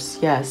universe.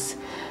 Yes.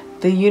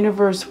 The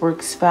universe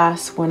works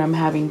fast when I'm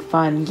having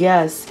fun.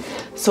 Yes.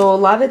 So a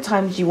lot of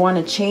times you want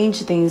to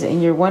change things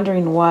and you're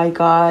wondering why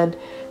God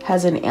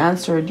hasn't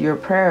answered your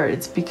prayer.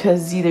 It's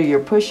because either you're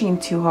pushing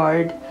too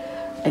hard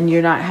and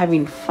you're not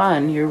having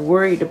fun. You're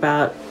worried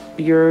about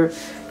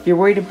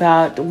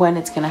when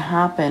it's going to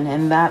happen,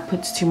 and that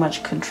puts too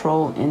much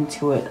control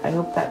into it. I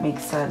hope that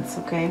makes sense.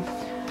 Okay.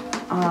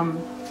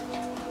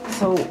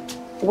 So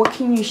what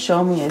can you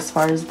show me as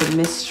far as the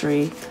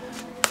mystery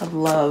of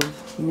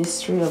love?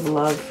 Mystery of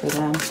love for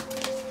them.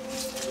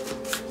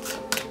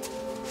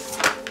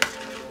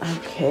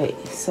 Okay,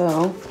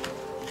 so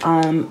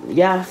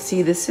yeah,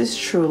 see, this is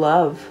true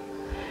love.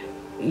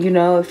 You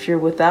know, if you're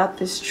without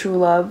this true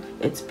love,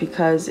 it's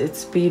because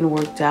it's being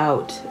worked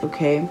out.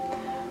 Okay.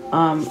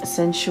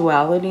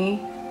 Sensuality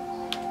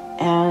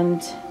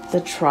and the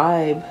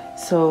tribe.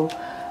 So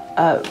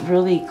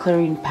really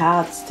clearing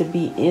paths to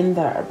be in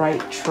the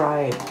right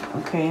tribe.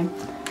 Okay.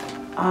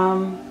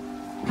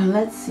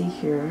 Let's see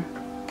here.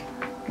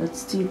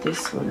 Let's do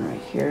this one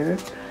right here.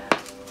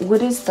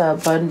 What is the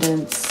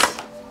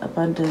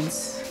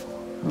abundance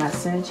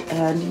message?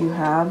 And you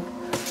have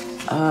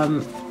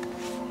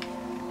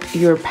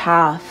your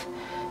path.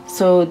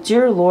 So,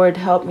 dear Lord,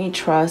 help me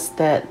trust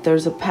that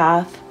there's a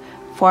path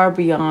far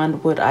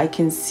beyond what I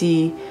can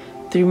see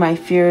through my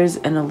fears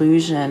and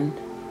illusion.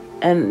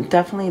 And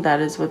definitely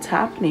that is what's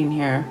happening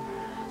here.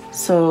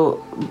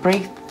 So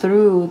break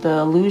through the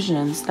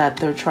illusions that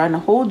they're trying to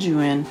hold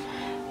you in.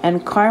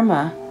 And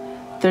karma,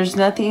 there's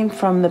nothing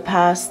from the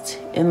past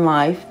in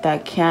life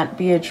that can't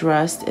be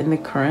addressed in the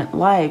current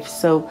life.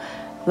 So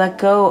let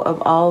go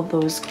of all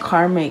those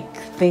karmic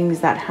things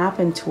that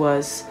happen to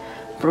us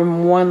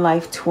from one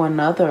life to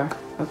another.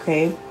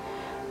 Okay.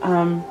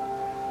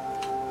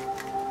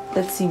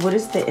 Let's see, what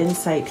is the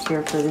insight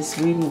here for this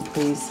reading,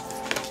 please?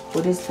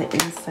 What is the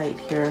insight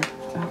here?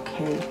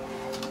 Okay,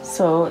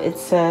 so it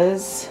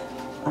says,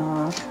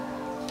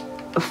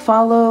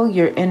 follow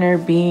your inner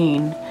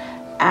being.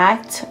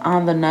 Act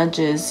on the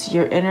nudges.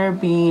 Your inner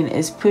being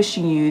is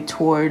pushing you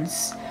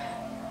towards,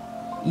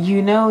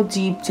 you know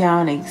deep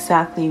down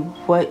exactly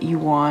what you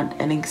want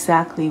and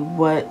exactly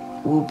what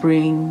will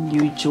bring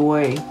you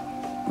joy.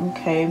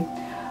 Okay,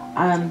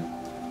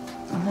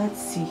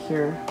 let's see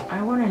here.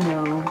 I want to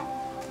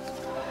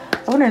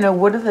know,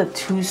 what are the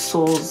two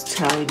souls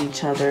telling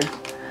each other?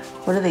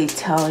 What are they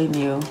telling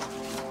you?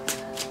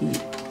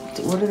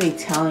 What are they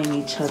telling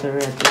each other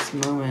at this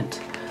moment?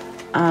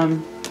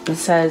 It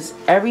says,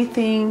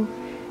 everything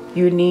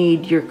you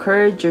need, your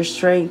courage, your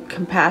strength,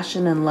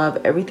 compassion, and love,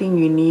 everything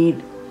you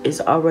need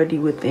is already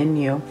within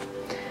you.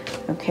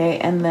 Okay,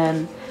 and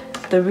then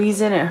the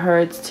reason it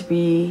hurts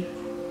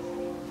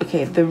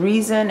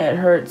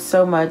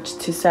so much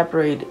to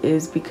separate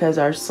is because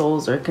our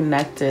souls are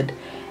connected.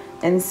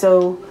 And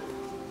so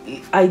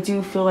I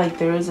do feel like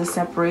there is a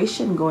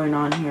separation going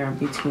on here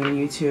between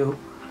you two.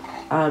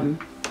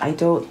 I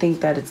don't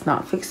think that it's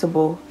not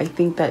fixable. I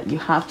think that you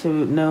have to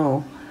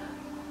know,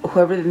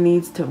 whoever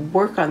needs to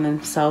work on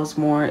themselves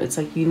more, it's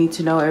like you need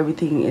to know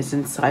everything is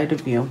inside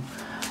of you.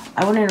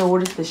 I want to know,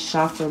 what is the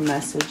chakra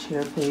message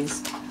here,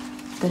 please?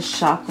 The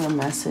chakra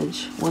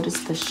message. What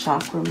is the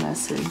chakra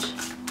message?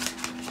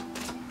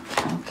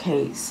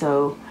 Okay,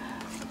 so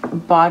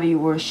body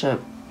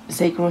worship.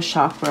 Sacral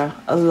chakra.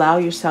 Allow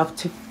yourself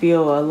to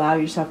feel, allow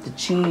yourself to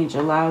change,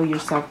 allow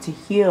yourself to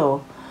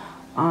heal.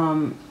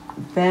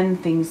 Then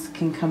things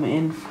can come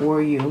in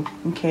for you.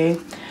 Okay,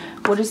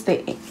 what is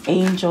the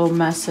angel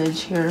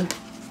message here?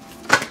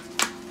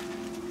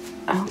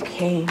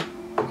 Okay,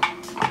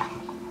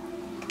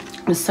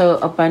 so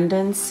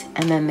abundance,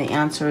 and then the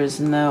answer is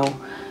no.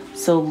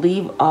 So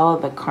leave all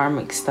the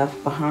karmic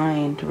stuff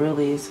behind,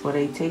 really, is what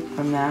I take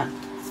from that.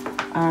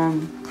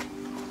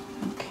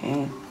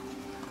 Okay.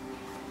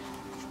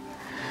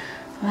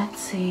 Let's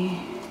see.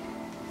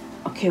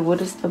 Okay,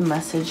 what is the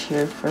message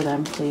here for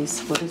them,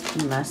 please? What is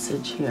the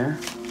message here?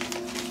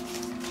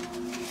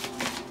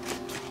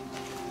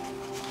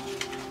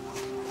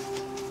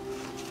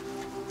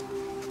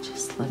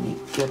 Just let me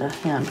get a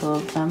handle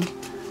of them.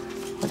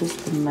 What is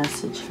the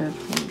message here,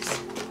 please?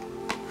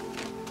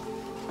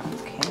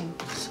 Okay,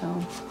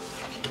 so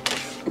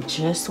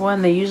just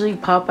one. They usually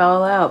pop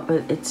all out,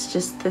 but it's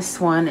just this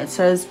one. It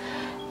says,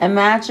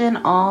 imagine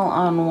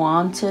all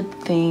unwanted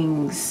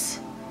things,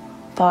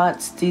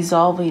 thoughts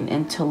dissolving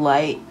into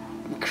light,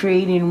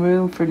 creating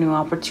room for new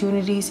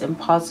opportunities and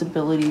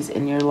possibilities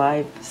in your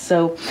life.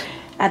 So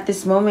at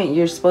this moment,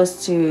 you're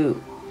supposed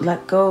to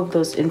let go of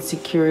those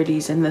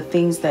insecurities and the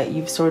things that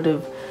you've sort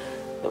of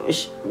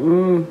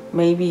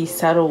maybe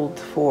settled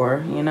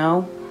for, you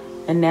know,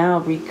 and now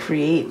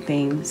recreate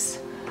things.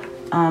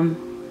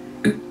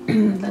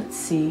 Let's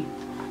see.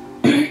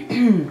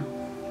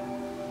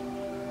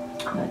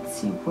 Let's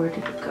see, where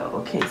did it go?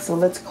 Okay, so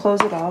let's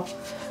close it off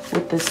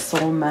with the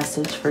soul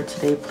message for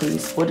today,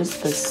 please. What is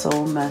the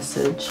soul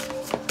message?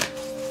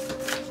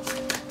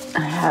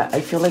 I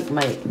feel like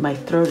my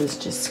throat is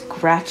just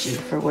scratchy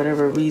for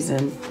whatever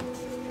reason.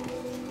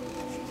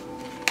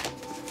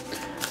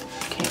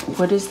 Okay,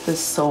 what is the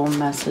soul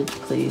message,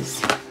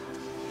 please?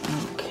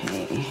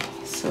 Okay,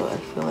 so I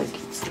feel like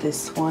it's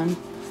this one.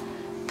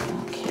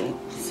 Okay,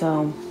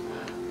 so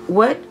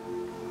what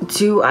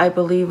do I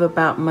believe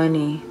about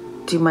money?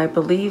 Do my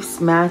beliefs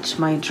match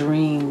my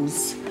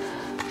dreams?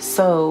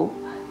 So,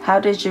 how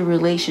does your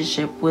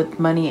relationship with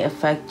money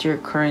affect your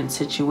current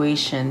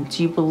situation?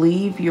 Do you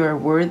believe you are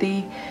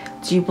worthy?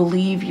 Do you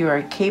believe you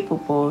are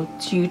capable?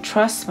 Do you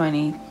trust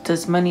money?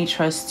 Does money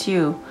trust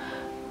you?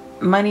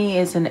 Money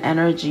is an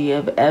energy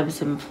of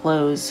ebbs and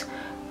flows.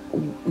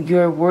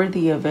 You're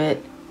worthy of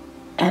it,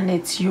 and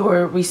it's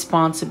your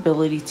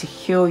responsibility to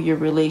heal your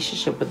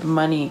relationship with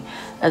money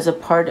as a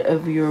part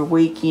of your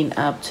waking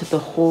up to the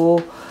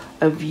whole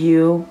of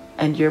you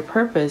and your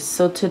purpose.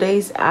 So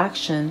today's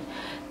action,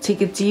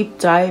 take a deep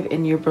dive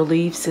in your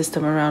belief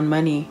system around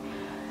money.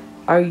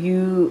 Are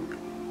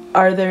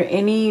there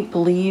any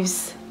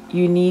beliefs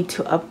you need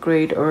to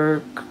upgrade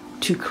or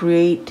to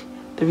create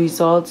the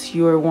results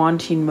you are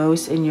wanting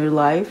most in your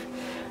life?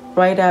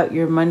 Write out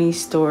your money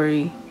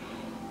story.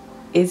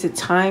 Is it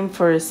time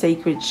for a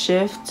sacred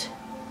shift?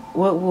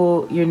 What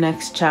will your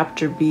next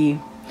chapter be?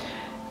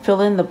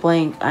 Fill in the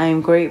blank. I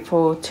am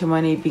grateful to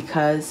money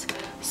because...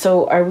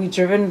 So are we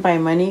driven by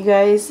money,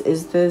 guys?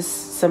 Is this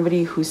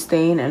somebody who's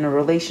staying in a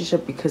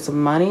relationship because of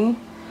money?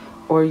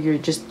 Or you're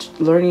just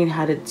learning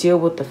how to deal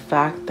with the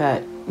fact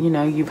that, you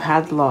know, you've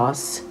had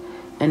loss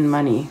in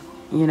money,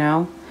 you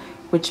know,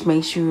 which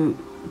makes you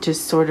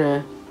just sort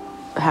of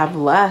have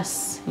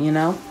less, you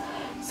know?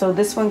 So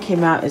this one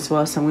came out as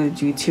well, so I'm going to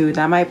do two.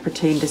 That might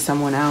pertain to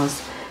someone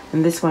else,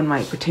 and this one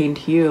might pertain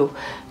to you.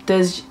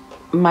 Does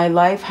my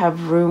life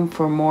have room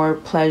for more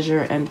pleasure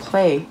and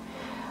play?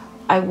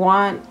 In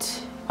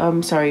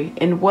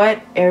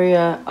what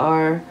area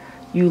are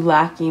you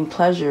lacking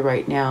pleasure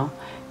right now?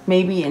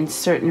 Maybe in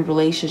certain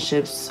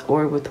relationships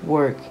or with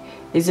work.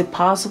 Is it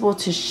possible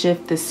to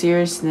shift the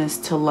seriousness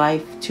to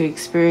life to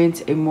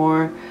experience a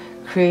more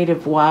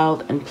creative,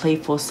 wild, and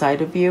playful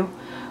side of you?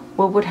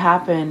 What would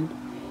happen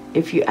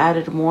if you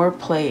added more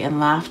play and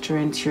laughter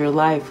into your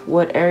life?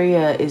 What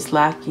area is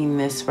lacking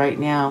this right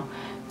now?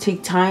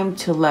 Take time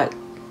to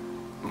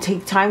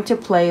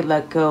play,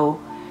 let go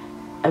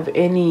of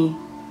any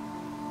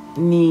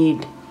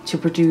need to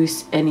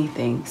produce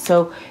anything.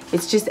 So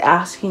it's just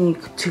asking you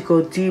to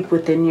go deep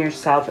within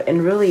yourself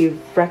and really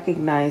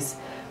recognize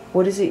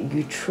what is it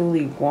you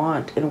truly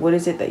want and what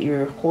is it that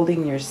you're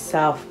holding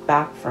yourself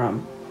back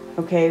from.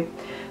 Okay,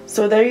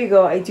 so there you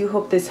go. I do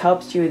hope this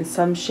helps you in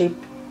some shape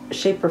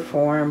or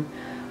form.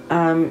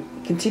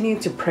 Continue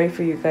to pray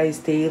for you guys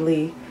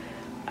daily.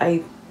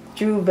 I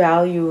do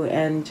value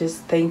and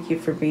just thank you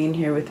for being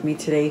here with me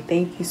today.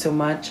 Thank you so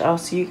much. I'll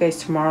see you guys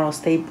tomorrow.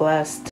 Stay blessed.